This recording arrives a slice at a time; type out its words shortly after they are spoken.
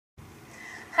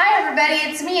Hi everybody,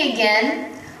 it's me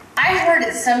again. I heard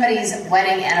it's somebody's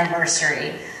wedding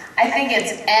anniversary. I think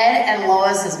it's Ed and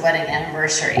Lois's wedding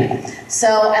anniversary.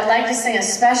 So I'd like to sing a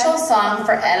special song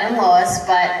for Ed and Lois,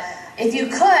 but if you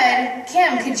could,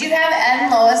 Kim, could you have Ed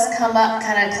and Lois come up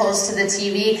kind of close to the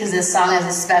TV because this song is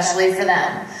especially for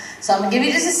them. So I'm going to give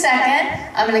you just a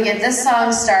second. I'm going to get this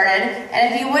song started.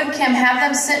 And if you would, Kim, have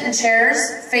them sit in chairs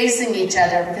facing each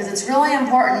other because it's really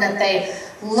important that they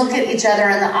look at each other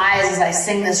in the eyes as I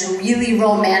sing this really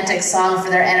romantic song for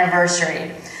their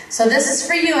anniversary. So this is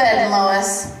for you, Ed and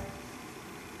Lois.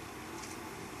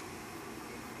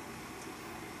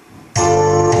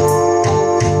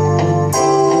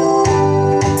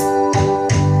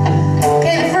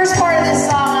 Okay, the first part of this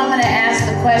song, I'm going to ask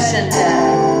the question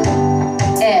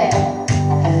to Ed.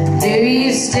 Do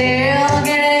you still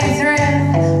get a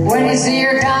thrill when you see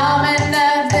her coming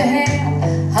up the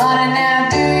hill? Honey, now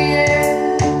do you?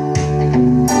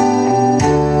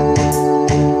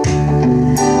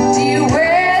 Do you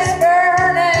whisper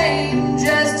her name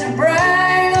just to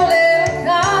bring a little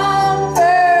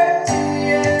comfort to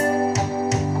you?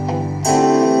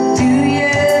 Do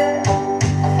you?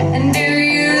 And do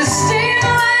you still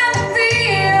have the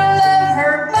feel of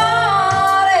her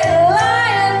body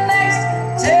lying next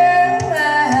to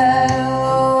her?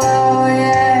 Oh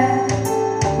yeah.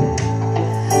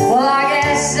 Well, I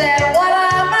guess that what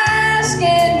I'm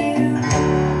asking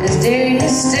you is, do you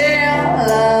still